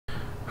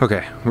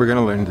Okay, we're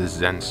gonna learn the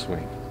Zen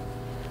swing.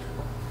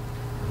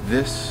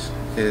 This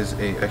is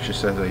an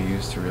exercise I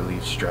use to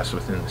relieve stress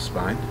within the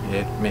spine.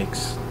 It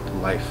makes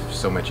life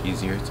so much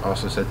easier. It's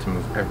also said to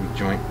move every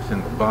joint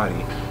within the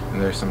body,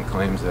 and there's some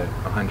claims that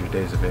 100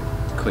 days of it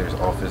clears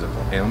all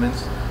physical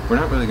ailments. We're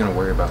not really gonna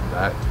worry about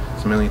that.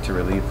 It's mainly to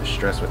relieve the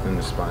stress within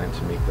the spine,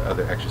 to make the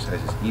other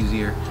exercises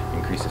easier,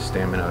 increase the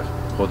stamina of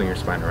holding your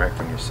spine erect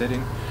when you're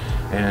sitting,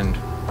 and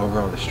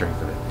overall the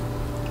strength of it.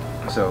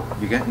 So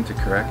you get into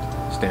correct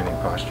standing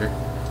posture,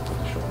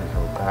 the shoulders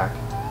held back,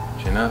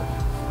 chin up.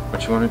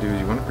 What you want to do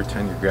is you want to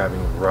pretend you're grabbing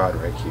a rod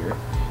right here,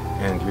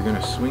 and you're going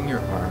to swing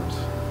your arms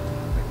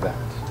like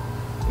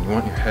that. And you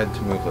want your head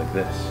to move like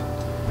this.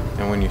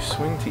 And when you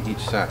swing to each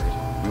side,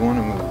 you want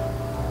to move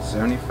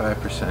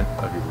 75%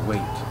 of your weight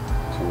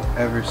to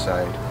whatever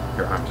side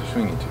your arms are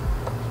swinging to.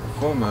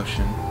 Full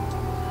motion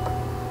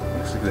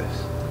looks like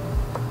this.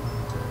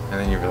 And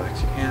then you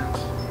relax your hands.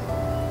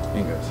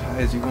 You can go as high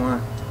as you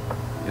want,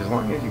 as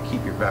long as you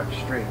keep your back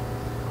straight.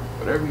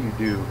 Whatever you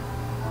do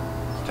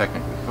is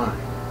technically fine.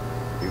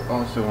 You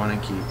also want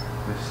to keep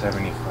the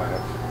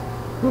 75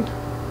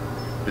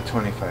 to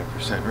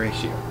 25%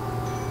 ratio.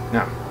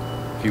 Now,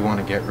 if you want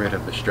to get rid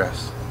of the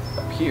stress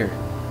up here,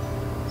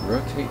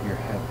 rotate your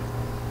head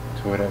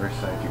to whatever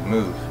side you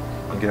move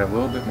and get a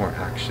little bit more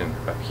action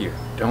up here.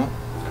 Don't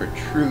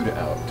protrude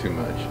out too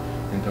much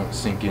and don't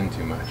sink in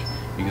too much,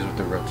 because with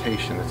the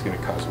rotation it's going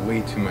to cause way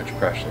too much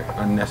pressure,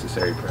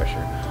 unnecessary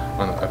pressure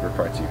on the upper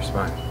parts of your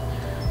spine.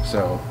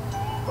 So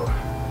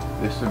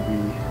this would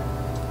be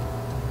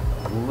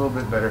a little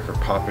bit better for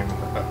popping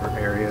the upper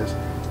areas.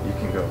 You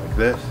can go like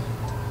this,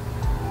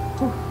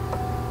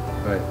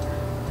 but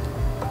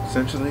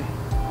essentially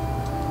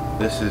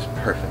this is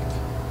perfect.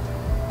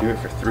 Do it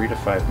for 3 to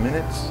 5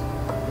 minutes,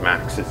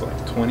 max is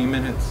like 20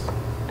 minutes,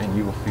 and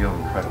you will feel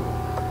incredible.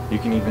 You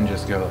can even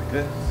just go like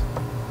this.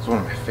 It's one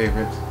of my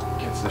favorites.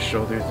 Gets the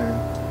shoulders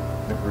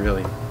in. It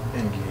really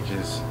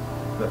engages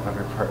the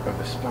upper part of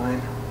the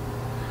spine.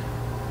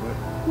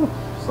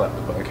 Slap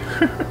the bug.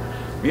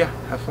 But yeah,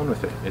 have fun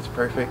with it. It's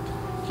perfect,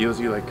 heals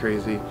you like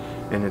crazy,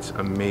 and it's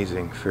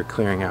amazing for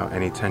clearing out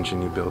any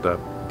tension you build up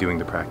doing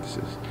the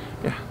practices.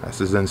 Yeah, that's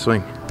the Zen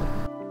swing.